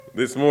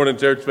This morning,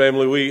 church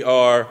family, we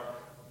are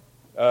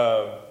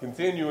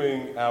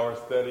continuing our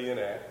study in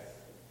Acts,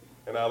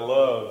 and I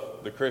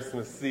love the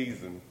Christmas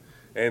season.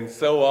 And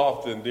so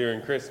often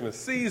during Christmas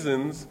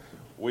seasons,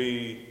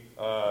 we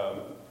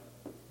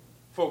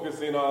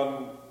focus in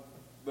on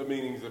the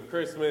meanings of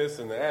Christmas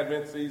and the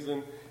Advent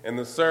season, and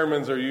the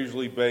sermons are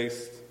usually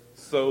based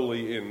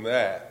solely in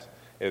that.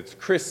 It's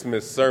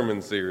Christmas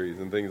sermon series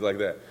and things like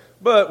that.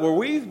 But where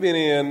we've been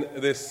in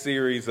this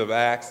series of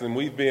Acts, and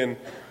we've been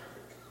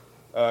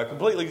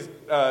completely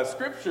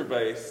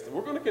scripture-based,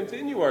 we're going to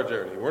continue our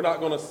journey. We're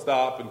not going to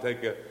stop and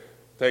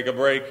take a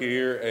break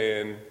here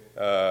and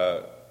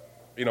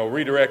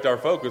redirect our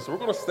focus. We're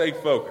going to stay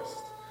focused.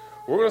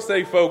 We're going to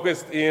stay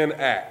focused in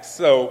Acts.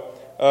 So,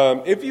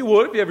 if you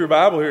have your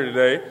Bible here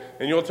today,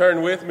 and you'll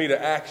turn with me to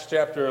Acts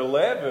chapter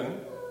 11,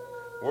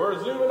 we're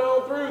zooming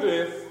on through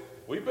this.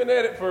 We've been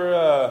at it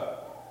for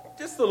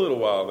just a little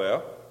while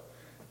now.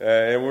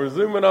 And we're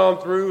zooming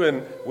on through,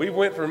 and we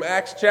went from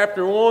Acts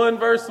chapter 1,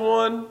 verse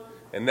 1,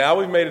 and now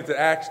we've made it to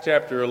Acts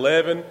chapter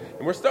 11,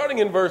 and we're starting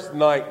in verse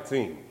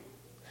 19.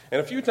 And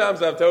a few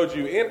times I've told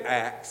you in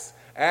Acts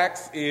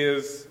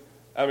is,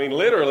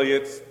 literally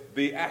it's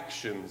the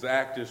actions.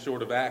 Act is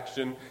short of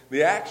action.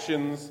 The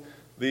actions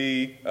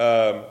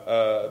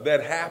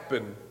that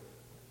happen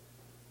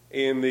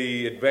in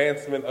the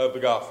advancement of the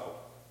gospel.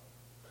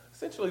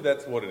 Essentially,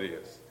 that's what it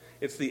is.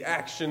 It's the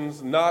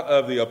actions not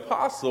of the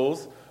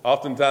apostles.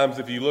 Oftentimes,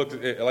 if you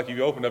look at, like if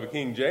you open up a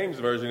King James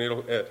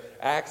version,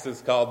 Acts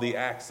is called the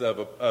Acts of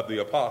the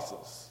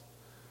Apostles.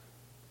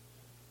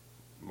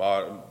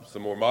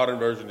 Some more modern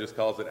version just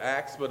calls it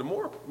Acts, but a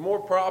more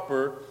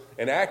proper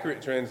and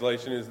accurate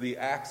translation is the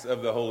Acts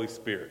of the Holy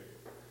Spirit.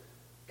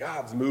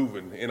 God's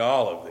moving in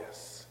all of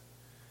this.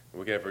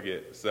 We can't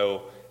forget.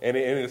 So, and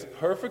it's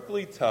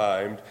perfectly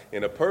timed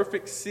in a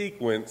perfect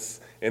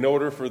sequence in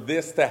order for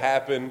this to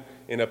happen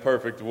in a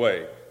perfect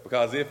way.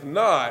 Because if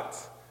not,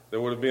 there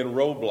would have been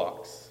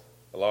roadblocks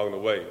along the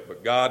way.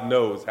 But God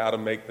knows how to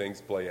make things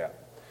play out.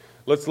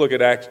 Let's look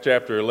at Acts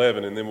chapter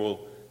 11, and then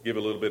we'll give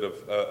a little bit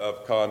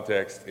of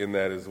context in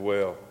that as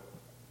well.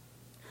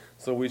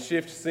 So we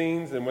shift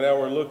scenes, and now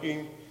we're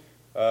looking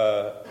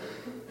at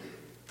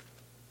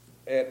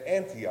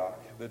Antioch,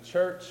 the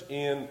church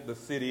in the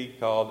city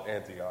called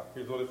Antioch.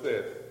 Here's what it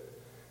says.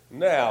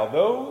 Now,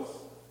 those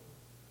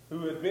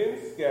who had been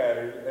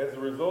scattered as a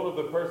result of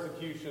the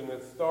persecution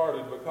that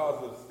started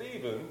because of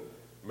Stephen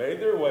made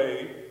their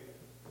way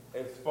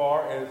as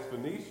far as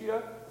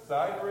Phoenicia,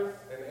 Cyprus,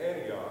 and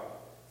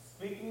Antioch,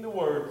 speaking the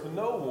word to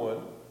no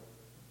one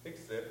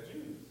except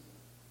Jews.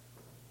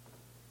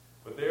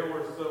 But there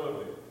were some of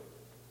them,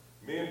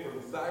 men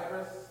from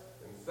Cyprus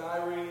and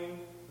Cyrene,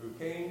 who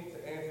came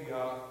to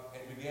Antioch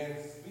and began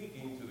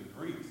speaking to the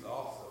Greeks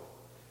also,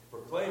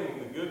 proclaiming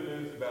the good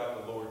news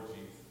about the Lord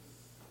Jesus.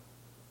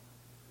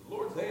 The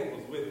Lord's hand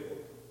was with them,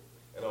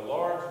 and a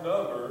large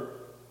number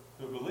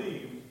who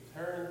believed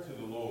turned to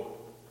the Lord.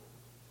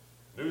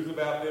 News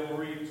about them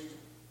reached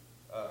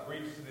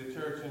to the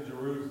church in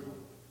Jerusalem,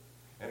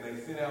 and they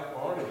sent out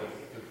Barnabas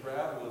to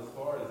travel as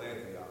far as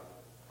Antioch.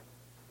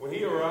 When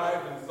he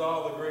arrived and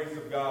saw the grace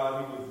of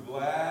God, he was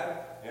glad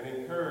and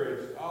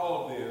encouraged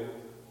all of them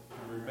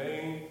to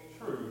remain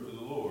true to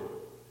the Lord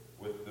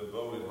with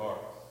devoted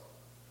hearts.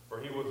 For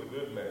he was a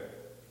good man,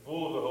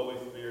 full of the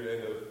Holy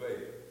Spirit and of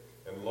faith,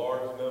 and a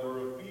large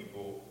number of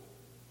people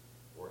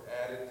were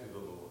added to the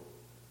Lord.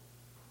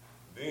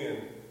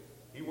 Then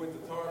he went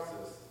to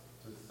Tarsus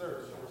to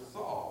search for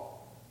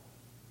Saul.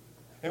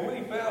 And when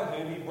he found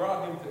him, he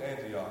brought him to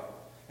Antioch.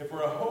 And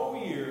for a whole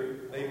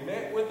year they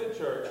met with the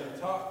church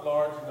and taught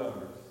large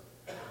numbers.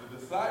 The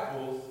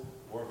disciples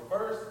were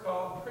first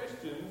called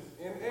Christians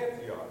in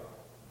Antioch.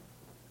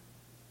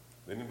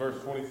 Then in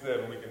verse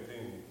 27 we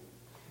continue.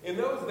 In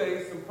those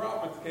days some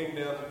prophets came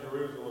down to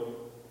Jerusalem,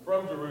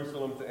 from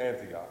Jerusalem to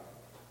Antioch.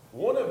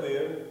 One of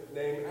them,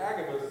 named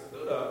Agabus,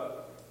 stood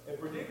up and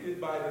predicted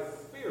by the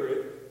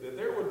Spirit that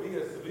there would be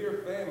a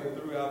severe famine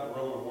throughout the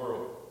Roman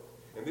world.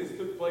 And this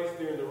took place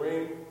during the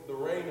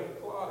reign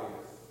of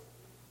Claudius.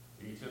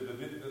 Each of the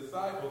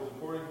disciples,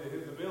 according to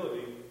his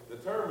ability,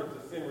 determined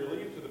to send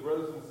relief to the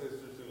brothers and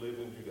sisters who lived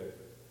in Judea.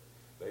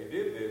 They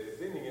did this,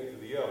 sending it to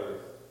the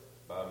elders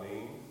by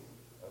means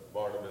of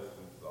Barnabas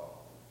and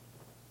Saul.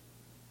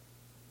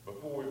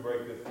 Before we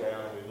break this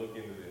down and we look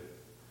into this,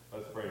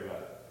 let's pray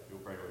about it. If you'll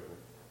pray with me.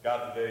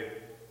 God, today,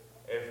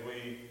 as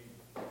we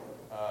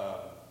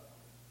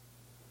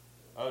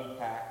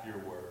unpack your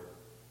word,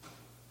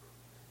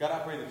 God, I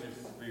pray that your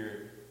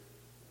Spirit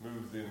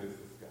moves in this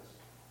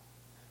discussion.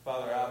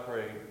 Father, I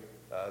pray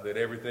that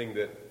everything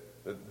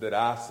that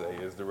I say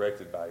is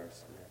directed by your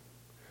Spirit.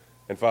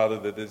 And Father,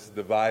 that it's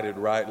divided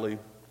rightly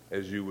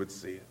as you would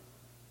see it.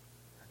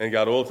 And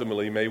God,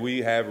 ultimately, may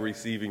we have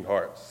receiving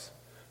hearts.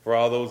 For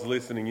all those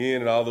listening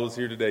in and all those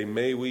here today,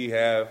 may we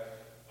have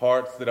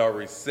hearts that are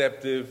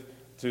receptive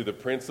to the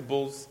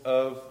principles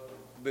of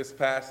this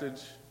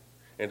passage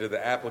and to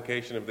the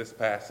application of this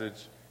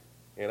passage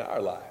in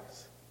our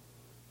lives.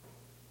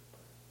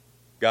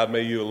 God,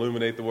 may you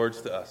illuminate the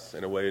words to us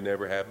in a way you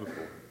never have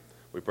before.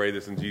 We pray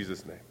this in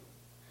Jesus' name.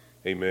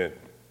 Amen.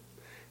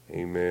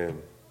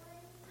 Amen.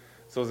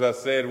 So as I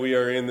said, we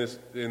are in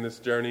this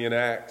journey in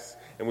Acts,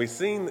 and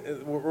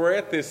we're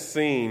at this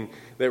scene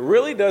that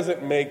really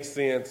doesn't make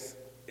sense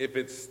if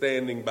it's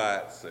standing by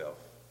itself.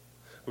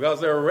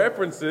 Because there are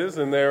references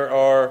and there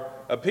are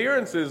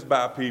appearances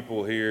by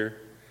people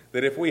here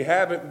that if we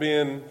haven't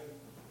been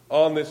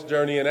on this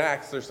journey in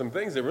Acts, there's some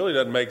things that really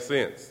doesn't make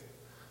sense.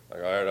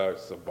 Like, all right,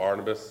 so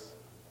Barnabas,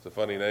 it's a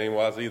funny name.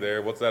 Why is he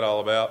there? What's that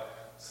all about?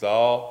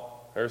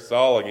 Saul, there's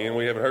Saul again.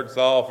 We haven't heard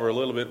Saul for a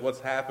little bit. What's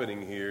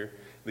happening here?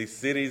 These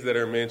cities that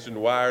are mentioned,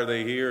 why are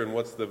they here? And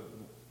what's the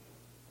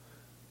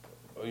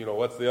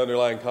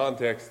underlying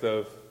context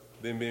of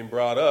them being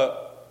brought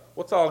up?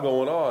 What's all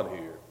going on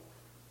here?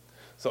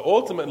 So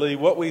ultimately,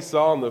 what we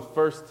saw in the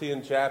first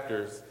 10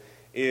 chapters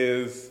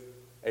is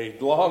a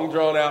long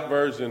drawn-out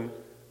version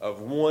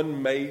of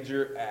one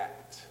major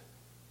act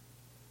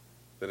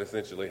that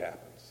essentially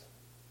happens.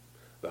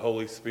 The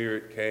Holy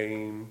Spirit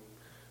came.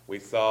 We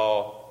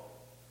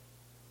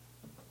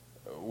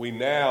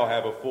now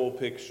have a full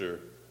picture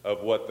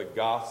of what the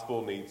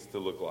gospel needs to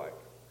look like.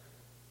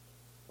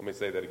 Let me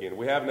say that again.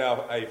 We have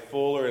now a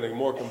fuller and a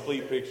more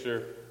complete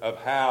picture of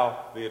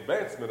how the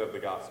advancement of the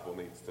gospel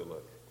needs to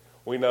look.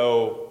 We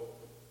know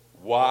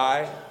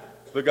why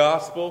the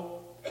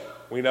gospel.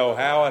 We know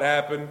how it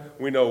happened.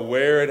 We know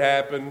where it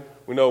happened.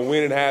 We know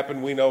when it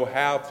happened. We know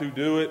how to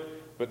do it.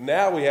 But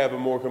now we have a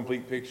more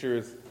complete picture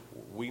as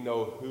we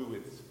know who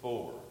it's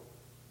for.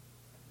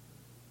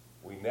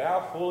 We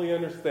now fully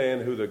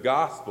understand who the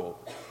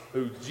gospel,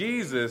 who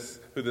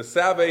the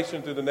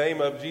salvation through the name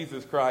of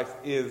Jesus Christ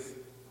is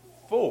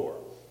for.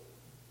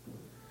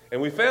 And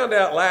we found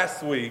out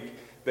last week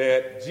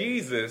that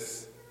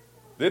Jesus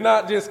did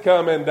not just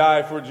come and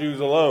die for Jews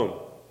alone,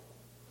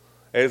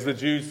 as the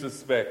Jews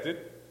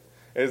suspected,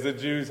 as the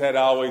Jews had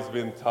always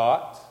been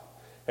taught,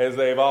 as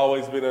they've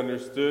always been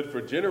understood for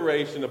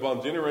generation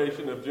upon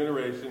generation of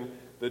generation.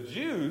 The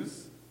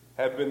Jews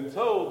have been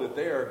told that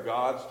they are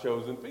God's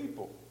chosen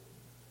people.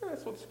 And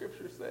that's what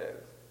Scripture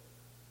says.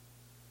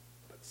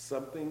 But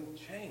something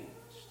changed.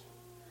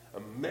 A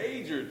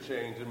major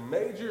change, a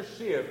major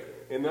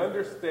shift in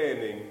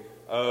understanding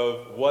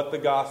of what the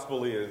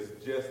gospel is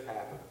just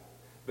happened.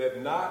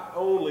 That not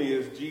only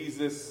did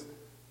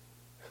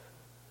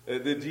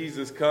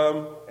Jesus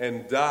come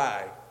and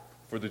die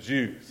for the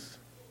Jews,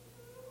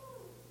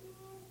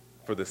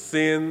 for the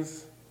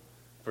sins,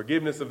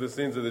 forgiveness of the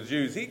sins of the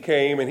Jews. He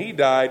came and he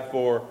died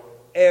for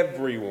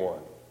everyone.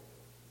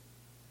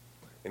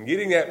 And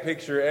getting that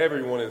picture,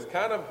 everyone, is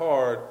kind of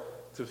hard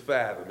to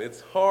fathom.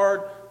 It's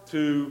hard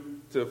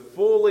to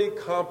fully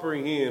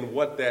comprehend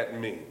what that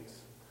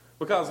means.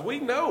 Because we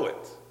know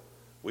it.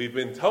 We've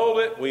been told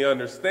it, we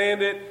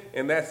understand it,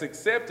 and that's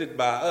accepted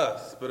by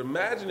us. But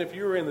imagine if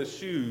you were in the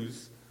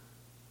shoes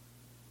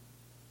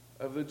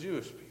of the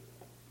Jewish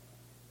people,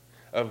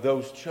 of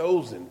those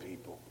chosen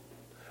people.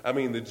 I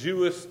mean, the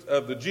Jewest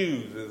of the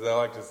Jews, as I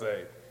like to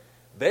say.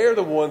 They're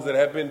the ones that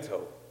have been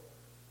told,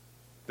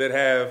 that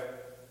have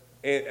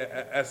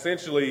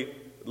essentially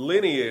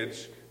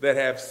lineage, that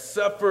have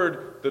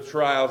suffered the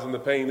trials and the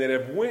pain, that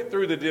have went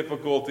through the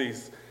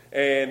difficulties,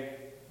 and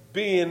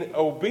being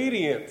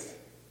obedient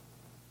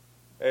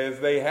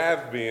as they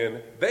have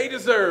been, they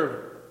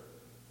deserve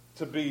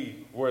to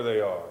be where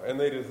they are, and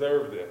they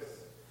deserve this.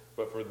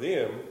 But for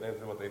them,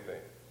 that's what they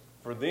think.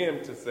 For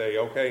them to say,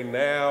 okay,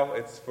 now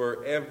it's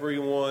for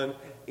everyone,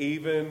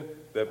 even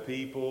the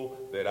people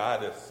that I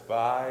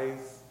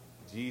despise,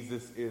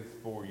 Jesus is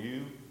for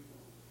you.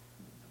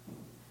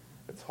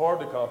 It's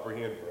hard to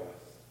comprehend for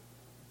us.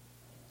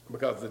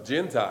 Because the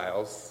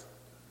Gentiles,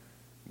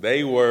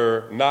 they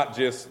were not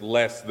just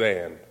less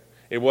than.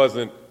 It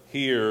wasn't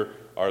here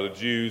are the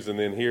Jews and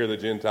then here are the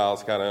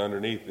Gentiles kind of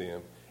underneath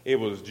them. It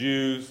was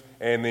Jews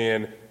and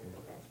then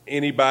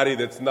anybody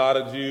that's not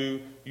a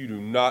Jew, you do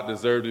not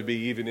deserve to be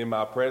even in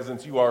my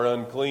presence. You are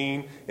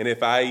unclean. And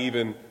if I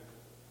even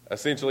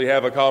essentially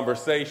have a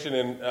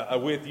conversation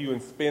with you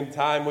and spend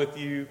time with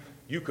you,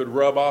 you could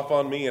rub off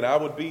on me and I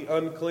would be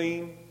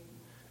unclean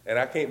and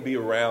I can't be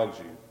around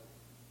you.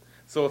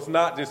 So it's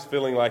not just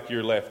feeling like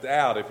you're left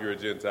out if you're a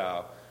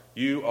Gentile.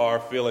 You are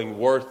feeling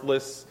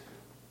worthless,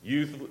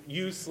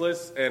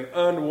 useless, and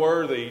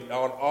unworthy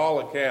on all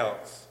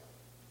accounts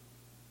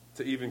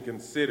to even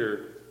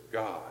consider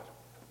God.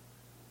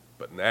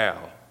 But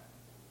now,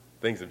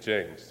 things have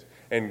changed.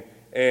 And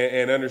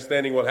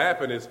understanding what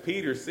happened is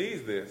Peter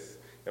sees this.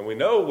 And we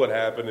know what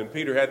happened. And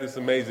Peter had this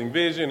amazing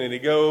vision. And he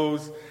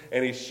goes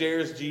and he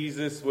shares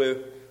Jesus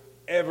with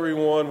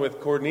everyone, with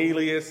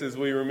Cornelius, as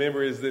we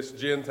remember, is this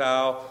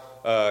Gentile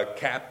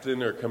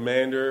captain or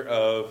commander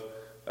of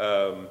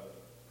a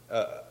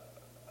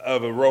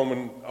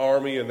Roman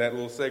army and that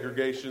little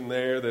segregation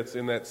there that's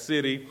in that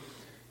city.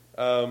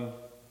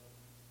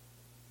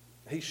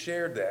 He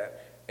shared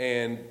that.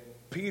 And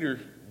Peter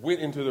went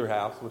into their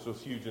house, which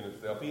was huge in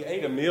itself. He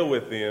ate a meal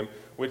with them,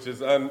 which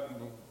is,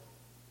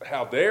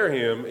 how dare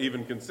him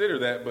even consider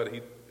that, but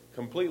he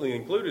completely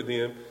included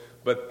them.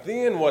 But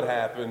then what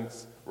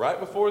happens right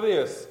before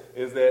this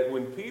is that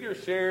when Peter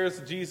shares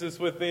Jesus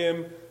with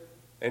them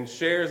and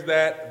shares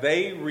that,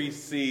 they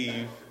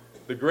receive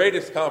the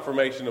greatest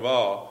confirmation of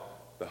all.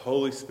 The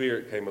Holy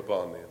Spirit came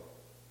upon them.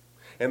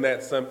 And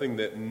that's something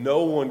that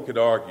no one could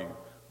argue.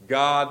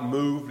 God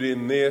moved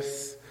in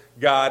this.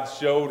 God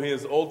showed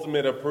his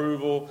ultimate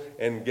approval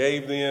and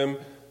gave them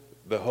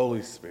the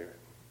Holy Spirit.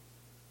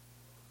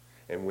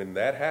 And when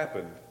that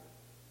happened,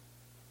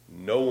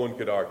 no one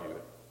could argue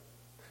it.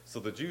 So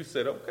the Jews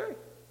said, okay,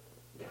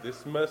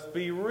 this must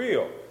be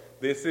real.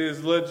 This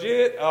is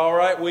legit. All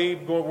right, we're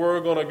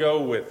going to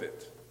go with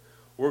it.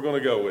 We're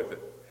going to go with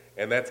it.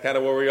 And that's kind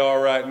of where we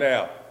are right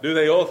now. Do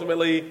they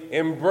ultimately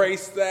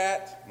embrace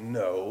that?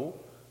 No.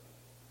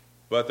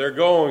 But they're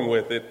going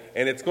with it.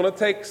 And it's going to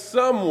take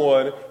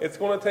someone, it's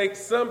going to take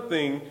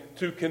something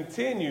to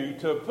continue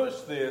to push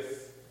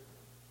this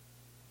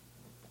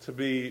to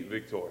be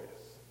victorious.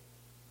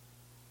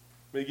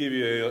 Let me give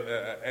you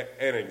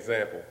an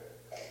example.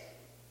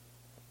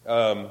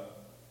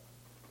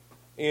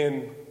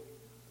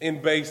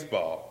 In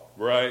baseball,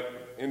 right?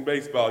 In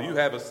baseball, you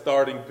have a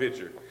starting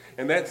pitcher.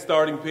 And that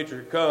starting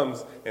pitcher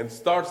comes and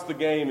starts the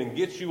game and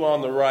gets you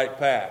on the right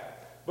path.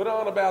 But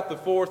on about the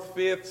 4th,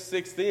 5th,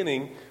 6th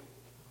inning,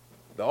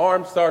 the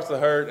arm starts to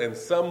hurt and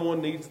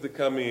someone needs to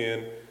come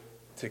in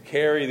to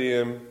carry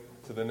them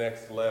to the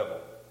next level.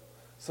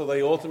 So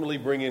they ultimately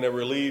bring in a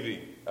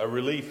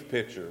relief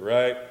pitcher,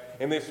 right?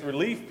 And this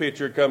relief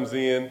pitcher comes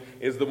in,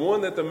 is the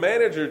one that the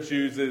manager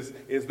chooses,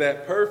 is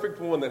that perfect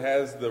one that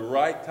has the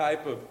right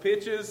type of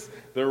pitches,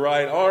 the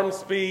right arm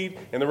speed,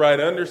 and the right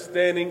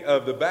understanding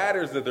of the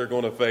batters that they're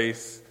going to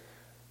face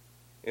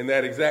in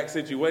that exact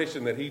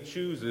situation that he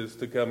chooses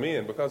to come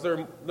in. Because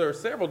there are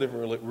several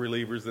different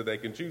relievers that they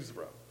can choose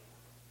from.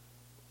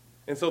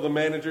 And so the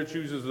manager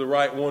chooses the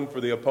right one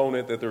for the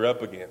opponent that they're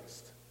up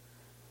against.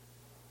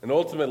 And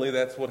ultimately,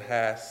 that's what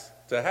has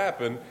to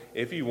happen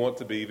if you want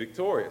to be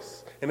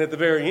victorious. And at the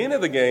very end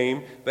of the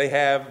game, they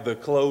have the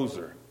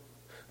closer.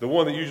 The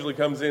one that usually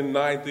comes in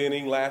 9th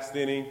inning, last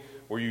inning,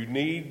 where you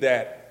need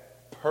those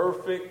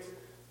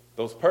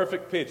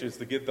perfect pitches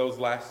to get those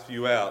last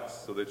few outs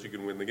so that you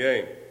can win the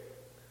game.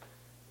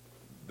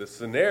 The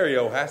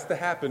scenario has to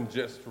happen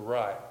just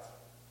right.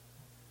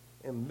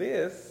 And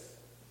this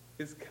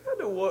is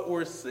kind of what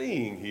we're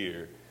seeing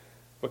here.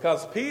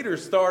 Because Peter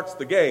starts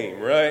the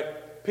game, right?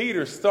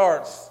 Peter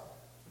starts,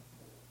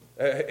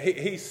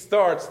 he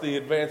starts the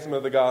advancement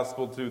of the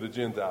gospel to the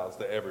Gentiles,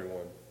 to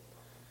everyone.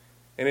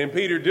 And in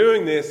Peter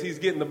doing this, he's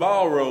getting the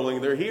ball rolling.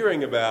 They're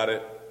hearing about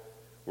it.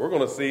 We're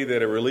going to see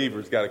that a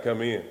reliever's got to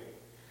come in.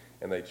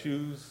 And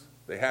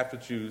they have to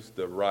choose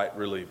the right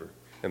reliever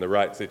in the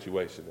right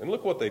situation. And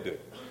look what they do.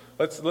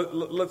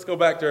 Let's go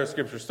back to our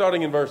scripture,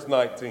 starting in verse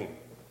 19.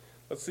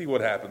 Let's see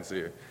what happens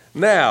here.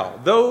 Now,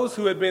 those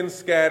who had been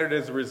scattered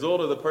as a result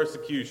of the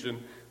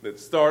persecution that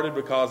started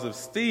because of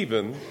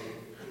Stephen,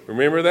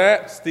 remember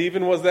that?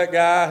 Stephen was that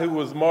guy who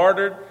was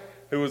martyred,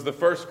 who was the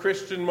first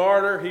Christian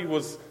martyr. He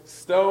was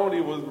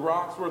stoned,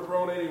 rocks were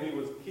thrown at him, he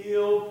was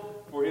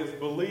killed for his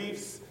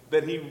beliefs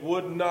that he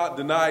would not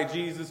deny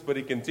Jesus, but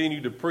he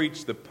continued to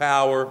preach the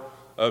power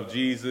of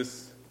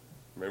Jesus.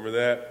 Remember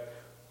that?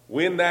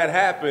 When that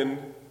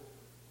happened,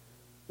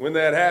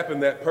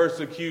 that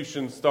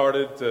persecution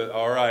started to,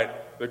 all right,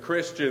 the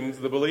Christians,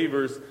 the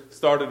believers,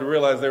 started to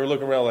realize, they were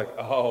looking around like,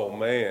 oh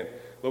man,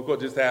 look what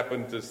just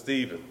happened to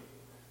Stephen.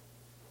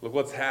 Look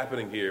what's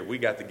happening here. We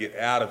got to get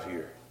out of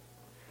here.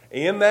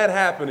 In that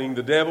happening,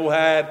 the devil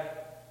had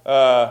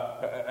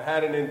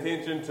an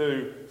intention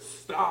to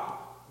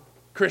stop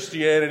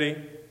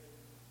Christianity,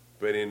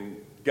 but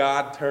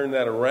God turned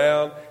that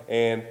around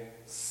and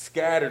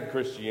scattered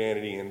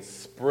Christianity and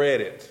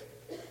spread it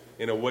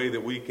in a way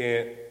that we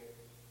can't,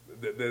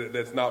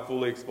 that's not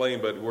fully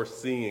explained, but we're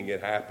seeing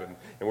it happen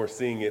and we're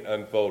seeing it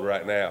unfold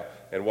right now.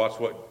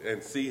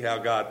 And see how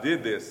God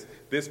did this.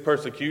 This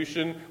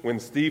persecution, when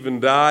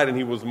Stephen died and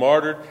he was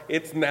martyred,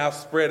 it's now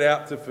spread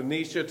out to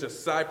Phoenicia, to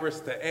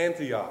Cyprus, to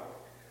Antioch,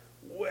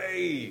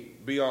 way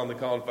beyond the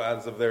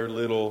confines of their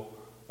little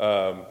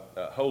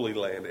Holy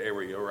Land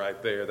area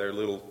right there, their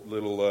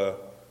little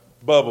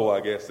bubble,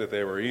 I guess, that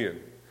they were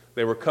in.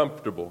 They were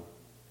comfortable.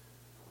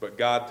 But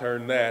God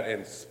turned that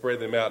and spread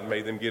them out and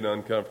made them get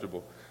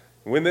uncomfortable.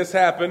 When this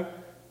happened,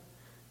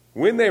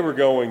 when they were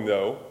going,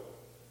 though,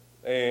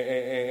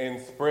 and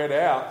spread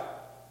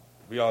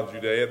out beyond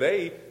Judea,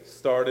 they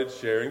started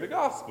sharing the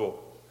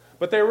gospel.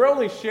 But they were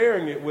only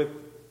sharing it with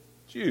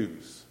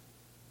Jews,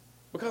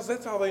 because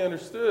that's all they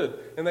understood.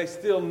 And they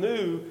still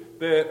knew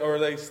that, or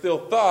they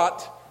still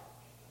thought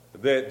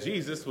that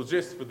Jesus was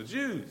just for the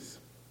Jews.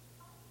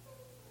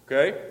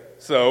 Okay?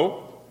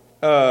 So,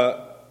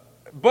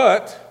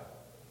 but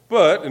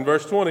in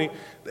verse 20,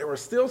 there were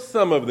still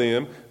some of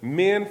them,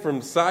 men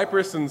from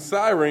Cyprus and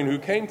Cyrene, who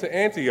came to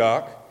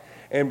Antioch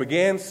and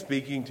began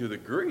speaking to the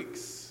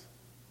Greeks.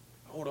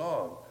 Hold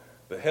on.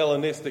 The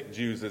Hellenistic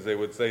Jews, as they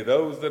would say,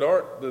 those that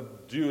aren't the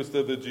Jewest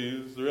of the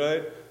Jews,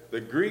 right?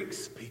 The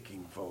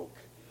Greek-speaking folk.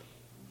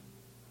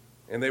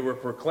 And they were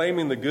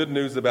proclaiming the good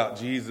news about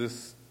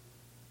Jesus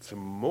to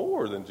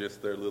more than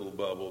just their little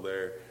bubble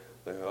there.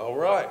 All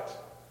right.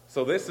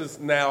 So this is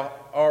now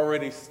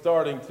already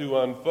starting to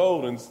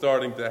unfold and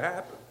starting to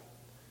happen.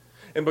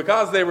 And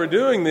because they were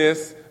doing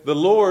this,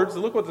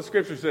 look what the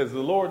scripture says, the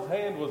Lord's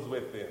hand was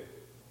with them.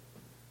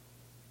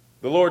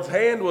 The Lord's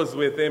hand was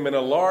with them, and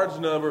a large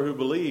number who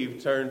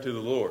believed turned to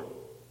the Lord.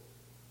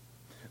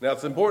 Now,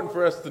 it's important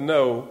for us to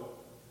know,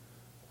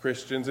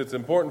 Christians, it's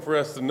important for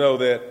us to know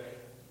that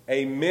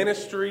a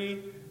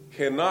ministry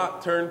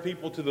cannot turn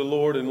people to the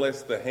Lord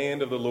unless the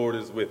hand of the Lord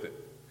is with it.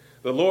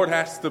 The Lord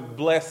has to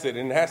bless it,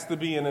 and it has to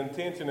be an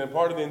intention and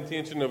part of the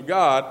intention of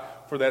God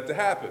for that to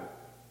happen.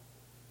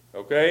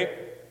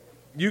 Okay?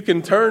 You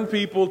can turn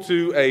people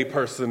to a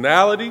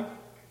personality.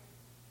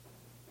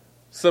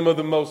 Some of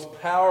the most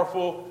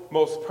powerful,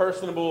 most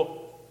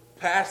personable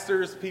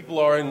pastors, people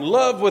are in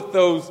love with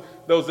those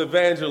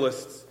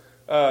evangelists.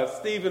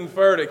 Stephen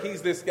Furtick,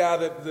 he's this guy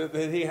that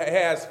he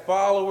has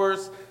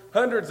followers,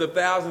 hundreds of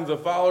thousands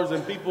of followers,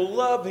 and people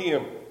love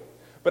him.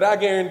 But I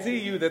guarantee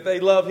you that they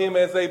love him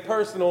as a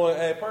person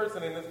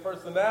in his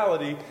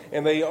personality,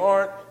 and they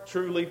aren't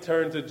truly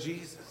turned to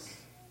Jesus.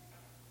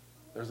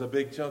 There's a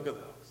big chunk of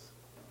those.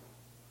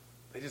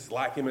 They just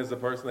like him as a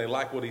person. They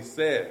like what he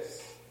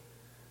says.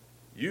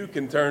 You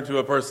can turn to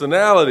a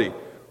personality.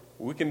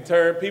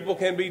 People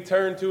can be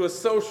turned to a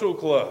social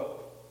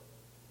club.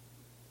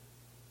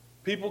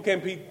 People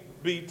can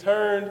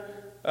turn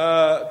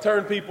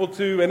people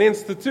to an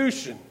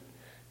institution.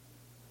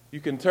 You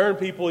can turn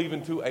people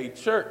even to a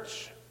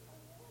church.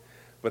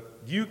 But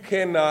you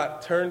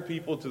cannot turn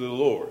people to the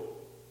Lord.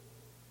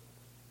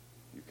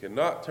 You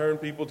cannot turn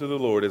people to the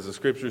Lord, as the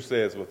scripture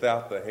says,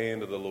 without the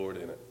hand of the Lord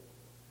in it.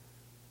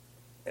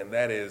 And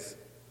that is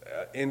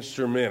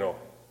instrumental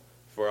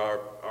for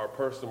our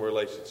personal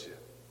relationship.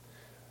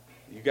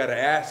 You got to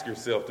ask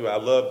yourself, do I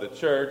love the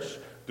church?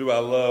 Do I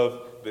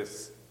love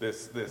this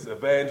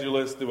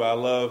evangelist? Do I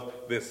love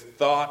this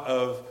thought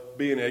of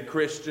being a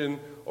Christian?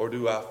 Or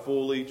do I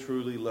fully,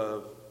 truly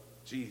love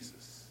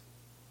Jesus?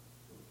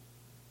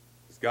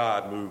 Has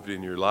God moved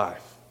in your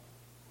life?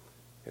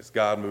 Has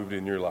God moved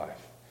in your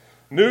life?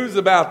 News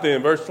about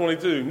them, verse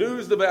 22.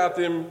 News about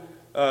them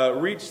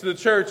reached the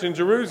church in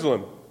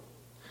Jerusalem.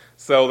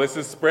 So this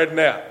is spreading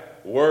out.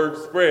 Word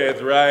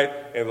spreads, right?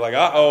 And like,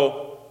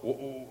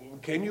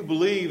 can you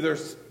believe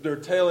they're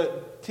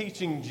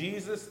teaching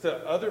Jesus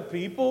to other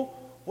people?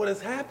 What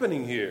is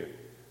happening here?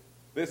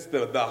 This is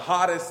the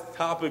hottest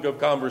topic of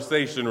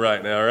conversation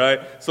right now,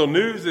 right? So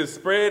news is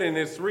spread and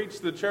it's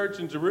reached the church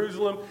in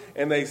Jerusalem,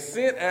 and they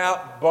sent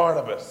out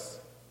Barnabas.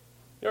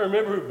 You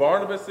remember who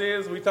Barnabas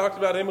is? We talked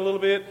about him a little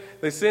bit.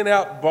 They sent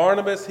out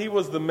Barnabas. He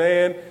was the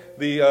man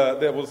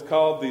that was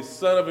called the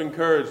son of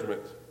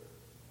encouragement.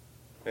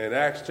 In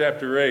Acts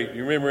chapter 8,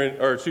 you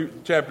remember,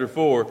 chapter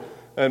 4,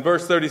 and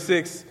verse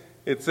 36,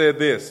 it said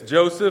this: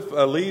 Joseph,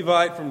 a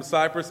Levite from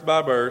Cyprus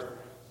by birth,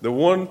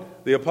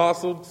 the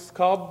apostles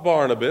called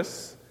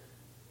Barnabas,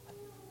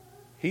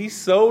 he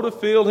sold a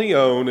field he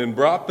owned and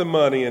brought the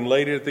money and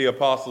laid it at the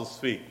apostles'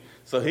 feet.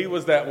 So he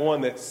was that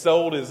one that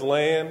sold his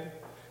land,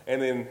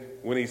 and then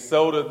when he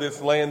sold this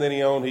land that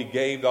he owned, he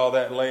gave all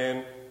that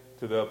land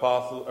to the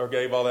apostles, or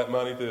gave all that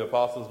money to the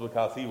apostles,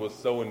 because he was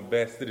so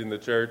invested in the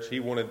church. He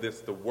wanted this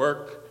to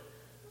work,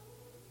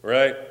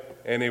 right?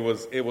 And it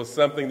was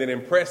something that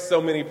impressed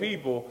so many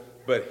people,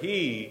 but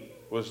he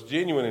was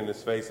genuine in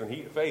his faith, and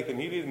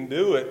he didn't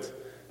do it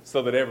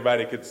so that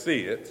everybody could see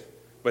it,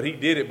 but he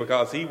did it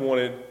because he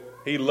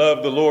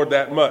loved the Lord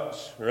that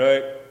much,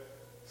 right?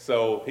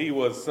 So he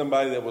was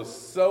somebody that was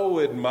so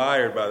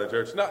admired by the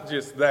church. Not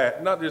just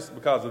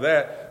because of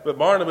that, but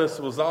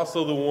Barnabas was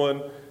also the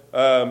one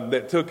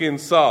that took in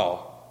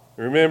Saul.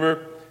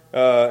 Remember,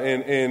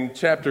 in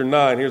chapter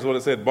 9, here's what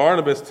it said: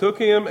 Barnabas took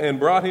him and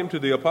brought him to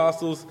the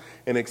apostles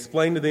and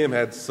explained to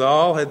them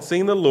Saul had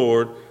seen the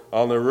Lord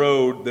on the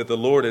road, that the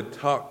Lord had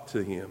talked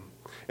to him,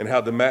 and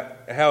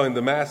how in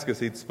Damascus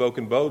he'd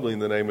spoken boldly in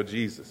the name of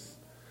Jesus.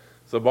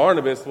 So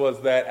Barnabas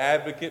was that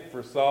advocate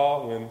for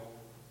Saul. When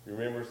you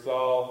remember,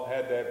 Saul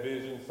had that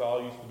vision.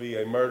 Saul used to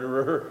be a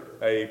murderer,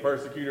 a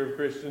persecutor of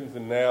Christians,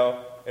 and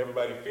now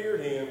everybody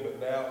feared him, but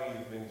now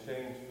he's been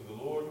changed for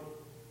the Lord.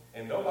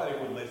 And nobody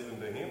would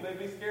listen to him. They'd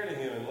be scared of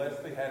him unless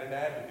they had an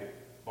advocate.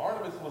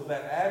 Barnabas was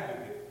that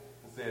advocate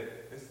and said,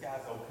 this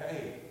guy's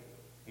okay.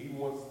 He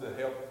wants to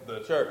help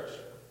the church.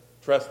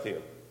 Trust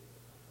him.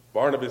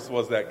 Barnabas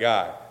was that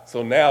guy.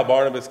 So now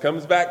Barnabas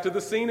comes back to the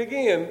scene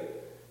again,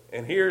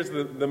 and here's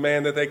the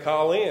man that they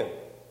call in.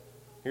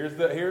 Here's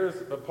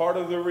a part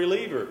of the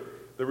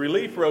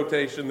relief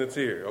rotation that's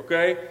here,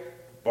 okay?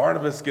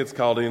 Barnabas gets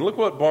called in. Look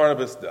what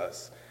Barnabas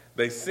does.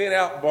 They sent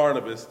out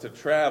Barnabas to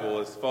travel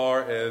as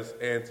far as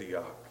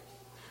Antioch.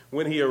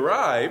 When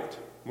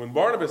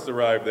Barnabas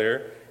arrived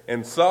there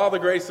and saw the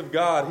grace of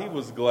God, he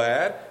was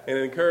glad and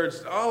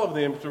encouraged all of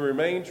them to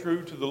remain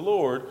true to the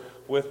Lord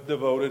with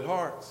devoted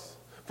hearts.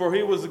 For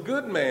he was a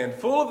good man,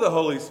 full of the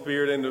Holy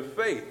Spirit and of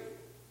faith.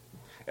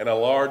 And a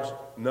large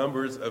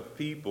numbers of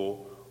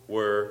people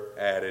were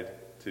added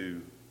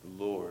to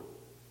the Lord.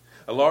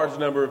 A large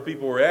number of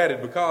people were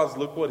added because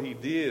look what he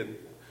did.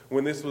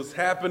 when this was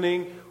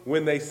happening,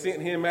 when they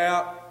sent him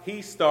out,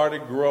 he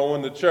started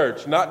growing the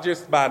church, not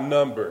just by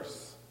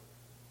numbers.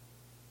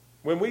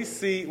 When we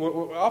see,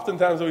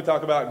 oftentimes when we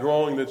talk about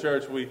growing the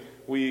church,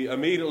 we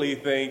immediately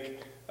think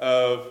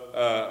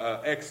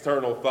of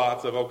external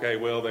thoughts of, okay,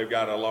 well, they've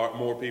got a lot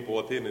more people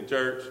attending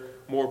church,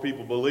 more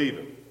people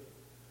believing.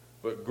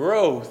 But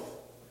growth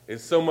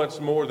is so much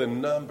more than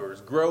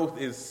numbers.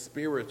 Growth is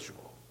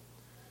spiritual.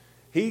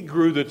 He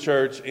grew the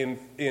church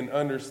in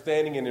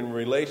understanding and in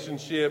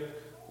relationship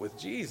with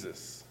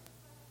Jesus.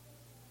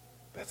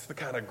 That's the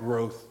kind of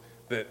growth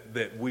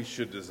that we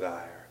should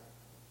desire.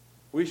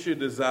 We should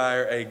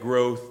desire a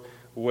growth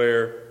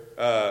where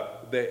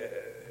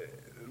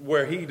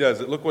he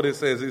does it. Look what it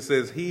says. It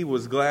says, he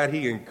was glad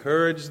he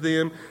encouraged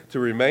them to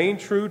remain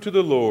true to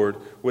the Lord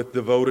with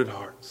devoted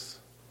hearts.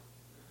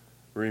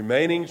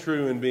 Remaining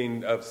true and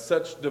being of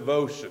such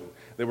devotion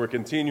that we're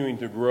continuing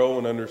to grow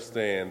and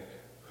understand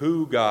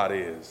who God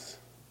is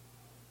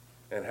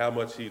and how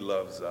much he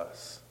loves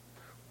us.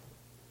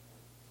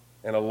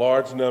 And a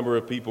large number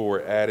of people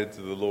were added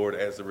to the Lord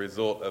as a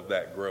result of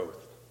that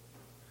growth,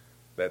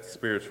 that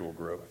spiritual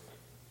growth.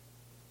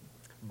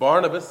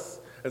 Barnabas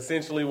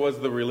essentially was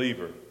the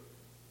reliever,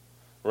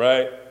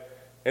 right?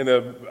 And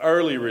the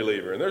early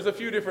reliever. And there's a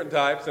few different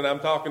types, and I'm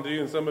talking to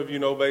you, and some of you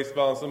know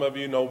baseball, and some of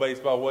you know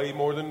baseball way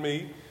more than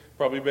me,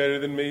 probably better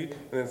than me.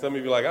 And then some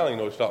of you are like, I don't even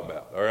know what you're talking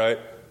about, all right?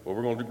 Well,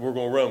 we're going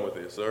to run with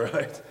this, all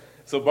right?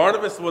 So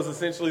Barnabas was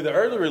essentially the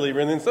early reliever,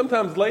 and then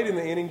sometimes late in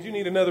the innings, you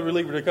need another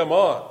reliever to come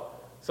on.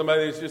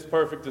 Somebody that's just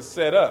perfect to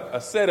set up, a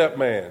setup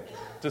man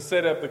to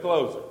set up the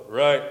closer,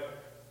 right?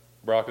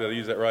 Brock, did I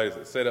use that right? Is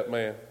it setup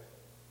man?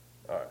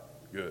 All right,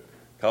 good.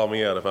 Call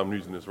me out if I'm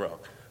using this wrong.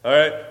 All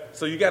right,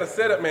 so you got a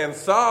setup man.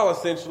 Saul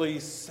essentially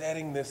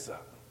setting this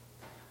up.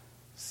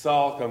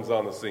 Saul comes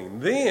on the scene.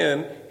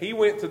 Then he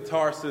went to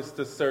Tarsus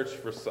to search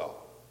for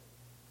Saul.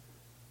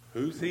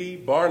 Who's he?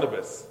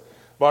 Barnabas.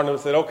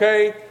 Barnabas said,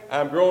 okay,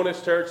 I'm growing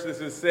this church, this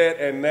is set,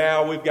 and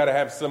now we've got to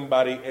have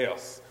somebody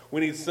else. We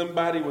need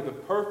somebody with the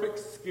perfect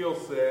skill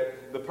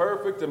set, the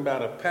perfect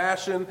amount of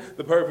passion,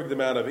 the perfect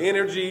amount of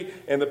energy,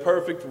 and the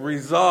perfect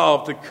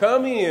resolve to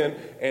come in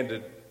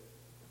and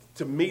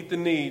to meet the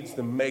needs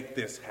to make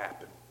this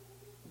happen.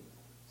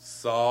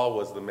 Saul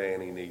was the man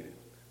he needed.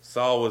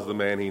 Saul was the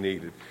man he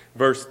needed.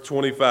 Verse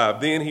 25,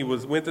 then he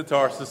went to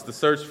Tarsus to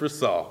search for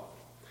Saul.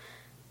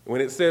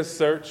 When it says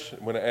search,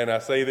 and I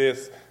say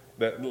this,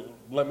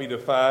 let me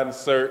define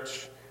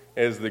search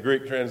as the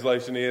Greek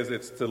translation is,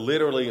 it's to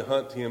literally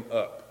hunt him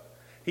up.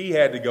 He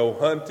had to go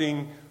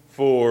hunting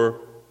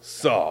for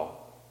Saul.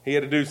 He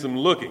had to do some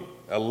looking,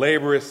 a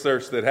laborious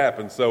search that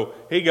happened. So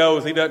he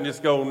goes, he doesn't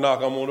just go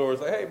knock on one door and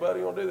say, hey, buddy,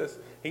 you want to do this?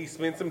 He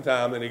spends some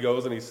time, and he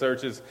goes and he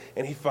searches,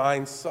 and he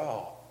finds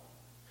Saul.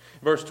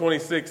 Verse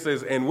 26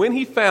 says, and when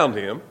he found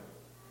him,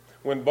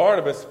 when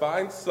Barnabas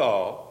finds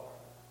Saul,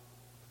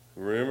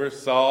 remember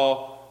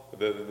Saul,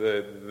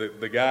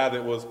 the guy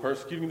that was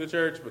persecuting the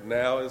church, but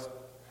now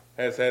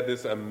has had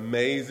this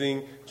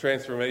amazing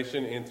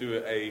transformation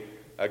into a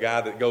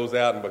guy that goes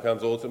out and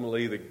becomes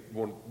ultimately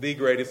the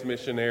greatest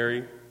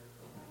missionary,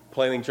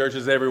 planting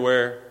churches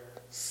everywhere,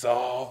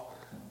 Saul.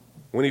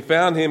 When he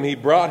found him, he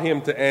brought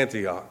him to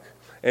Antioch.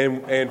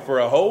 And for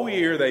a whole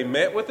year, they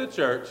met with the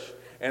church,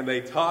 and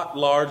they taught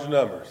large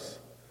numbers.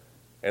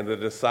 And the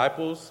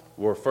disciples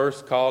were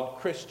first called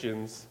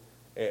Christians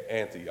at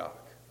Antioch.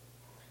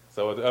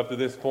 So up to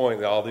this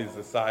point, all these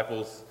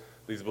disciples,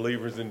 these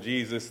believers in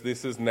Jesus,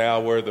 this is now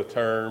where the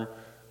term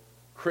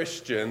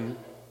Christian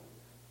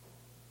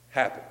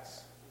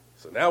happens.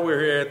 So now we're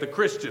here at the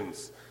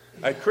Christians.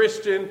 A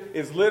Christian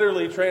is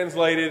literally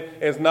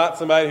translated as not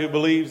somebody who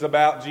believes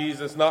about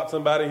Jesus, not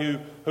somebody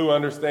who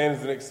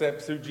understands and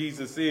accepts who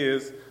Jesus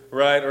is,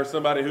 right? Or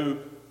somebody who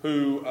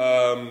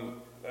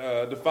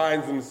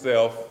defines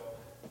himself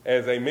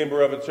as a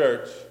member of a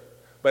church.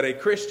 But a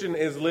Christian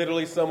is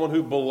literally someone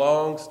who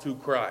belongs to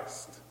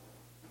Christ.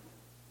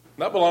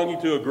 Not belonging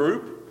to a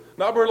group,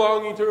 not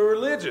belonging to a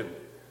religion.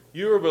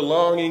 You are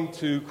belonging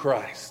to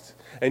Christ.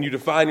 And you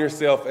define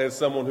yourself as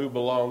someone who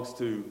belongs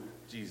to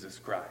Jesus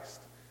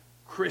Christ.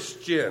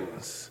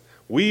 Christians,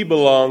 we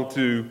belong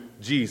to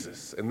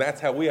Jesus. And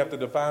that's how we have to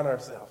define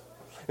ourselves.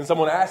 And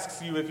someone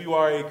asks you if you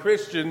are a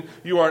Christian,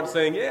 you aren't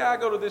saying, yeah, I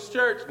go to this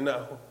church.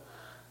 No,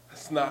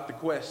 that's not the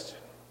question.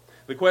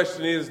 The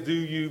question is, do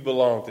you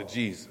belong to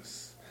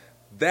Jesus?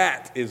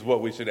 That is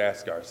what we should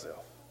ask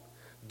ourselves.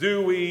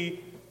 Do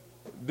we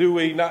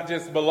not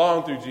just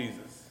belong to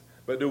Jesus,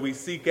 but do we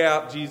seek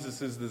out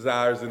Jesus'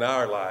 desires in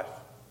our life?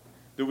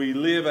 Do we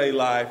live a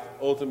life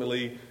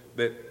ultimately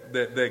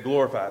that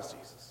glorifies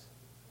Jesus?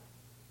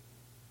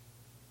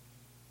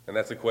 And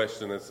that's a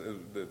question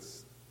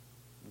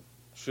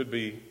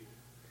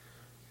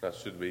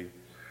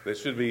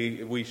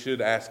we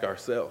should ask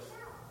ourselves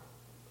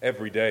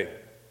every day.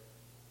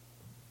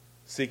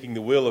 Seeking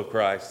the will of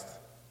Christ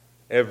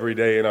every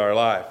day in our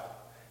life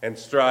and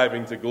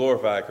striving to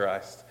glorify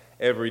Christ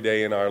every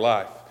day in our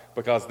life,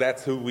 because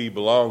that's who we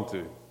belong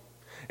to.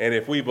 And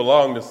if we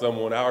belong to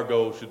someone, our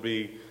goal should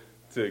be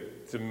to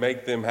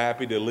make them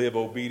happy, to live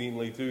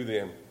obediently to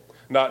them,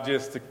 not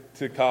just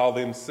to call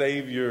them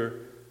Savior,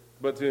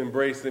 but to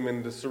embrace them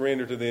and to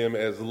surrender to them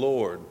as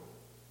Lord.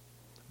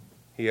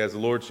 He has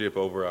lordship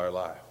over our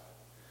life.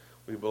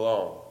 We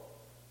belong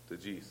to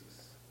Jesus.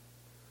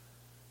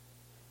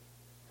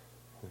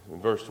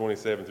 In verse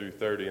 27 through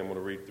 30, I'm going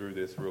to read through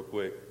this real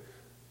quick.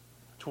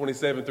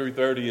 27 through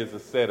 30 is a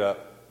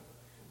setup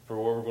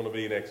for where we're going to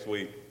be next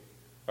week.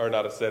 Or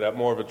not a setup,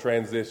 more of a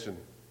transition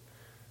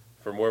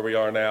from where we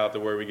are now to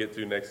where we get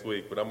to next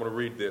week. But I'm going to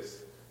read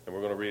this, and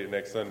we're going to read it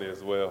next Sunday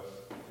as well.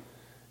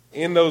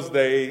 In those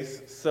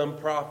days, some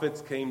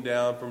prophets came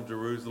down from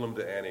Jerusalem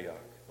to Antioch.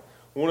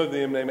 One of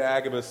them, named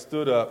Agabus,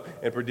 stood up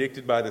and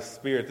predicted by the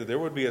Spirit that there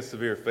would be a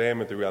severe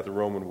famine throughout the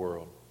Roman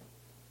world.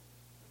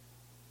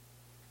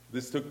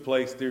 This took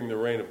place during the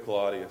reign of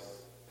Claudius.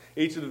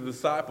 Each of the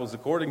disciples,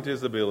 according to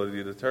his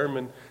ability,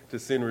 determined to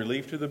send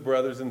relief to the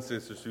brothers and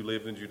sisters who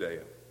lived in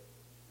Judea.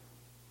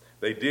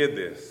 They did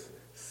this,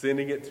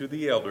 sending it to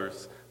the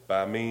elders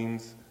by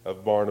means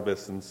of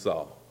Barnabas and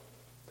Saul.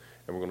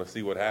 And we're going to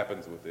see what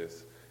happens with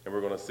this. And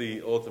we're going to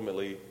see,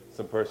 ultimately,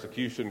 some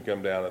persecution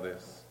come down to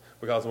this.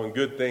 Because when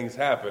good things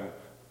happen,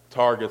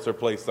 targets are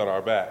placed on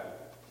our back.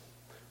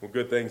 When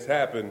good things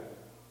happen,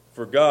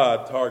 for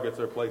God, targets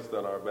are placed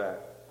on our back.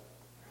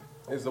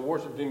 As the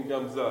worship team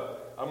comes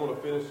up, I'm going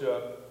to finish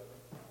up.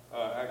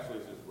 Actually,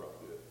 it's just rough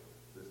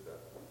this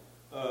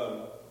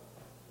time.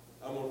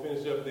 I'm going to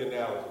finish up the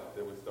analogy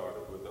that we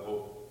started with the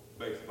whole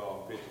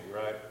baseball and pitching,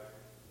 right?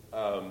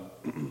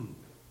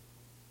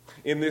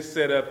 In this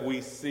setup,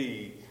 we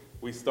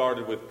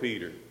started with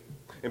Peter.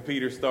 And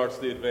Peter starts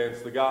to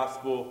advance the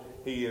gospel.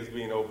 He is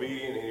being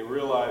obedient, and he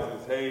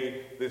realizes,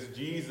 hey, this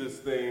Jesus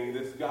thing,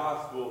 this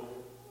gospel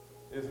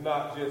is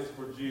not just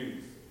for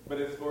Jews,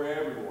 but it's for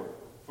everyone.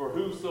 For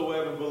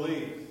whosoever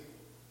believes.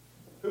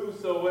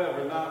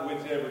 Whosoever, not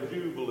whichever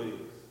Jew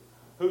believes.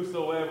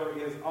 Whosoever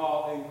is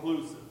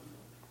all-inclusive.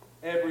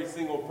 Every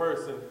single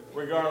person,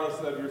 regardless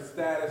of your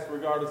status,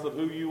 regardless of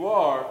who you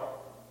are,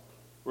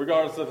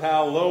 regardless of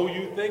how low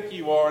you think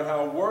you are and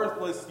how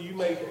worthless you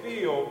may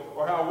feel,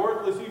 or how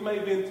worthless you may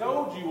have been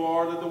told you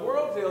are, that the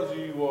world tells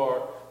you you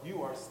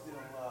are still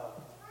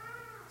loved.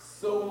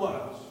 So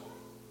much.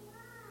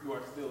 You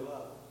are still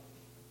loved.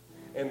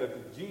 And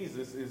that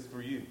Jesus is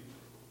for you.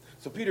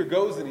 So Peter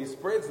goes and he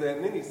spreads that,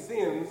 and then he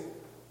sends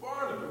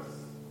Barnabas.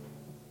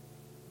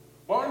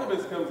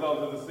 Barnabas comes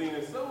onto the scene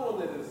as someone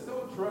that is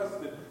so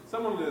trusted,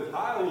 someone that is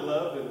highly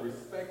loved and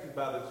respected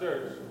by the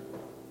church.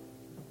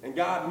 And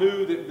God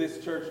knew that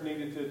this church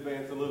needed to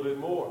advance a little bit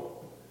more.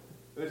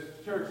 This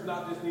church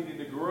not just needed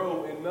to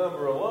grow in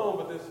number alone,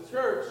 but this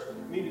church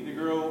needed to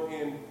grow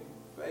in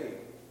faith,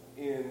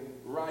 in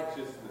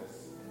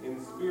righteousness, in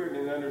spirit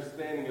and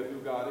understanding of who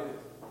God is.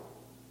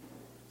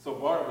 So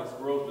Barnabas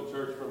grows the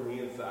church from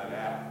the inside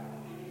out.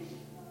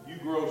 You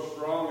grow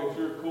strong at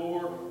your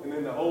core, and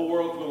then the whole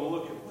world's going to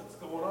look at what's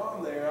going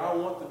on there. I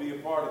want to be a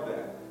part of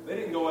that. They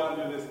didn't go out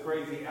and do this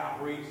crazy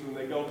outreach when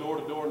they go door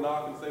to door,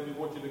 knock, and say, we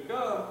want you to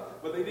come.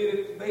 But they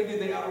did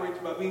the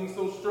outreach by being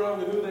so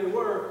strong in who they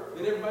were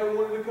that everybody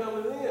wanted to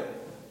come to them.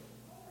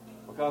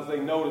 Because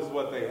they noticed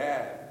what they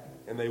had,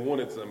 and they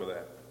wanted some of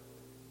that.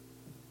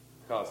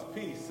 Because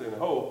peace and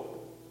hope,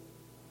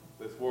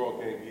 this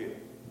world can't give.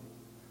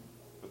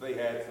 But they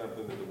had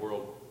something that the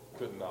world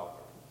couldn't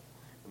offer.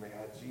 And they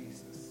had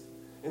Jesus.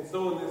 And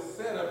so in this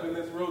setup, in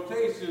this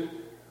rotation,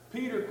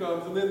 Peter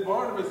comes, and then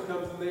Barnabas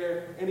comes in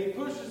there, and he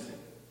pushes him.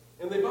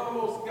 And they've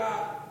almost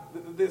got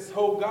this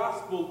whole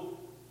gospel,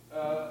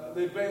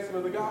 the advancement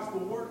of the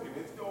gospel working.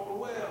 It's going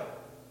well.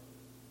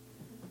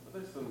 But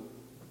there's some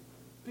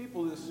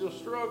people that still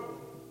struggle.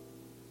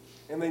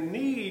 And they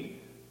need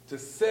to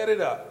set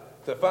it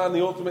up, to find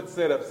the ultimate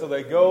setup. So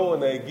they go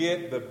and they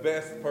get the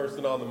best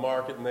person on the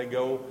market, and they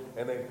go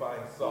and they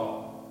find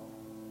Saul.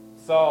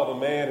 Saul, the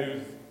man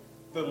who's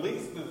the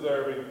least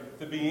deserving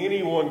to be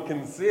anyone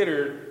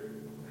considered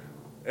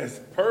as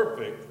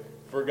perfect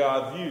for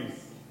God's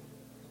use.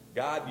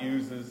 God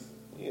uses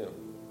him.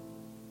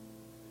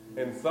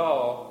 And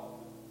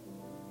Saul,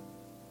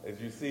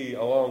 as you see,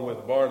 along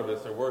with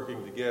Barnabas, are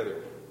working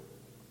together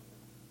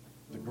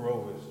to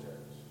grow this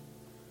church,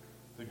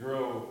 to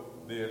grow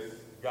this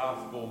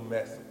gospel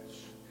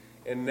message.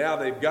 And now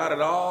they've got it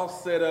all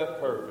set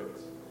up perfect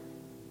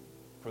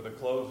for the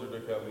closer to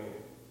come in.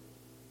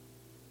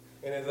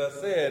 And as I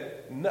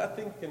said,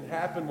 nothing can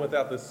happen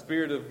without the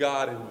Spirit of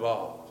God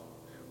involved.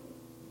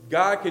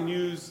 God can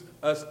use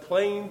us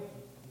plain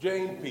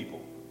Jane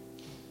people.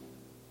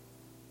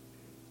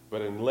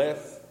 But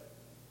unless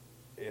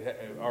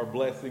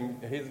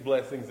His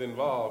blessings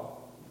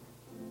involved,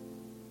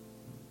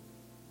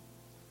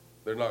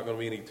 there's not going to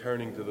be any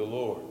turning to the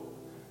Lord.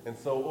 And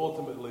so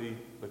ultimately,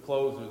 the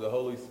closer, the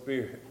Holy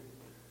Spirit,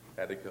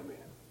 had to come in.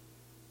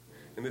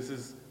 And this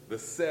is the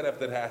setup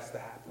that has to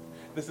happen.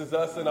 This is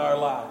us in our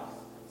lives.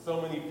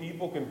 So many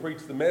people can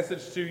preach the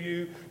message to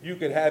you. You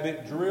can have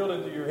it drilled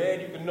into your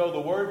head. You can know the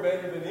word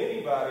better than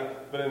anybody.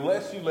 But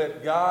unless you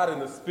let God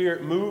and the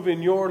Spirit move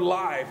in your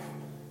life,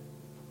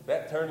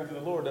 that turning to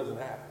the Lord doesn't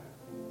happen.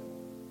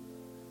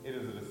 It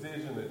is a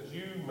decision that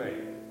you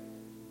make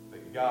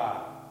that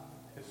God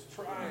is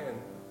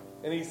trying,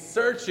 and he's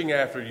searching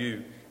after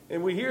you.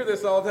 And we hear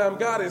this all the time.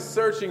 God is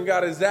searching,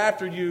 God is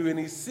after you, and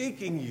he's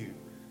seeking you.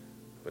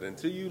 But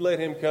until you let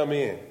him come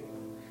in,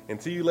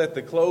 until you let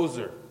the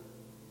closer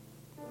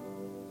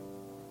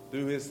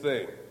do his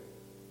thing,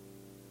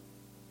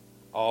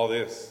 all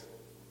this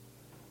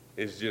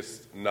is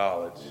just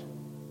knowledge.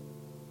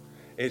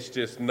 It's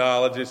just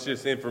knowledge. It's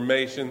just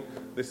information.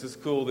 This is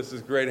cool. This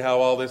is great how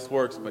all this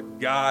works. But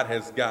God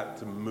has got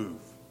to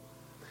move.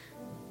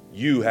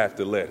 You have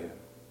to let him.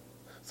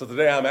 So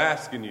today I'm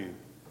asking you,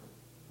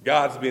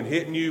 God's been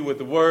hitting you with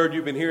the word.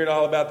 You've been hearing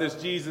all about this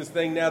Jesus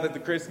thing now that the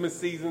Christmas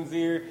season's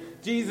here.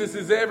 Jesus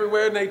is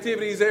everywhere.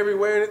 Nativity is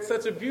everywhere. And it's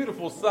such a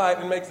beautiful sight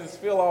and makes us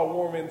feel all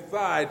warm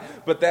inside.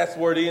 But that's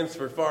where it ends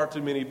for far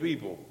too many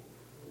people.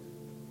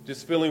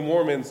 Just feeling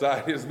warm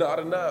inside is not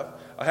enough.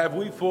 Have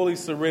we fully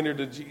surrendered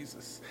to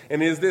Jesus?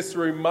 And is this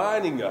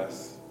reminding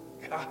us,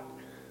 God,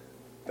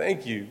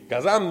 thank you,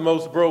 because I'm the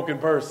most broken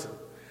person.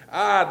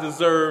 I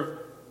deserve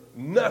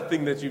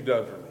nothing that you've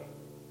done for me.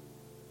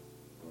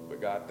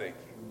 But God, thank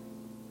you.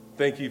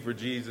 Thank you for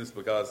Jesus,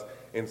 because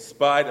in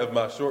spite of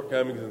my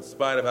shortcomings, in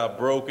spite of how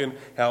broken,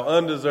 how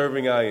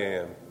undeserving I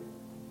am,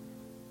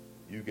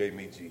 you gave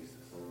me Jesus.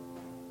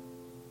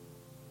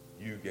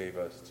 You gave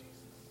us Jesus.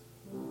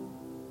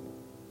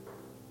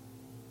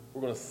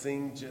 We're going to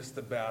sing just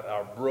about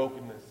our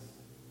brokenness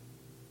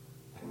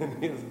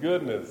and his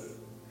goodness,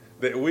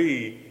 that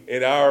we,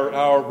 in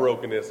our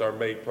brokenness, are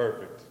made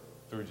perfect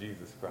through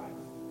Jesus Christ.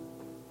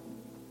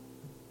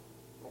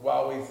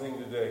 While we sing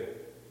today,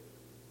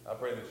 I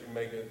pray that you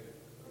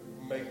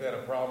make that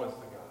a promise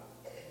to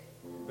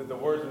God, that the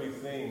words we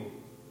sing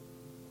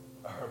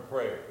are a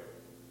prayer,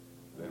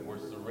 that we're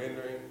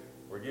surrendering,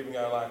 we're giving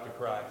our life to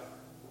Christ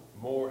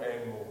more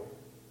and more.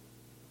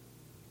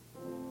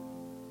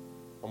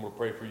 I'm going to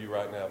pray for you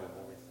right now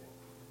before we sing.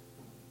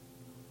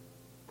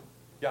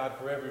 God,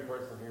 for every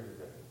person here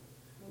today,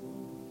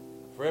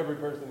 for every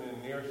person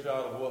in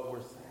earshot of what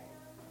we're saying,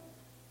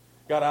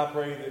 God, I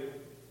pray that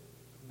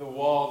the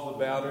walls,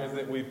 the boundaries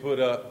that we put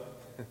up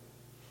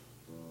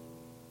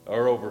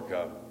are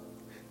overcome,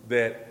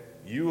 that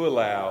you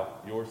allow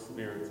your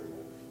Spirit to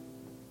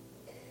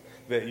move,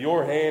 that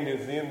your hand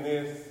is in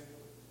this,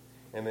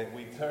 and that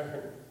we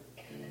turn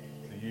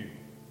to you.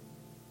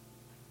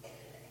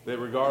 That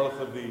regardless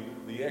of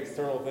the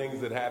external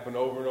things that happen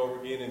over and over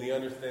again and the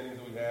understandings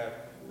we have,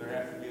 there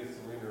has to be a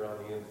surrender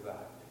on the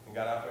inside. And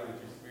God, I pray that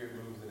your Spirit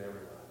moves in every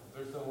life. If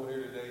there's someone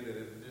here today that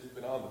has just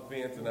been on the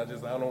fence and I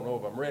don't know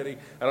if I'm ready,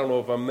 I don't know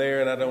if I'm there,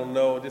 and I don't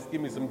know, just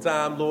give me some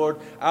time, Lord.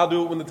 I'll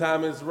do it when the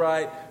time is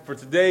right. For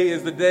today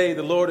is the day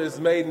the Lord has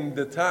made, and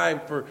the time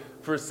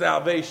for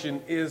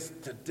salvation is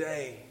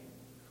today.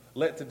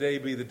 Let today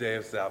be the day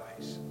of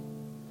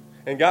salvation.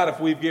 And God,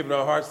 if we've given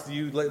our hearts to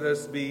you, let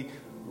us be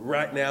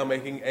right now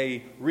making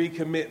a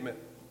recommitment.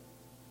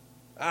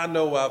 I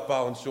know I've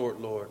fallen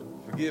short, Lord.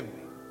 Forgive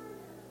me.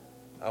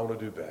 I want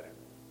to do better.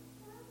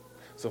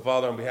 So,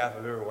 Father, on behalf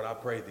of everyone, I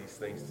pray these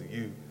things to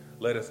you.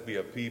 Let us be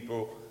a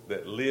people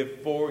that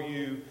live for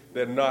you,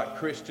 that are not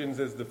Christians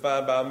as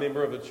defined by a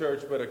member of the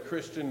church, but a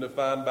Christian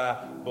defined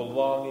by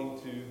belonging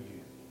to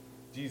you.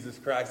 Jesus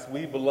Christ,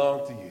 we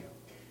belong to you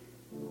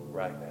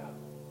right now.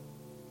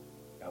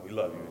 God, we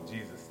love you in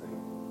Jesus'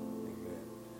 name.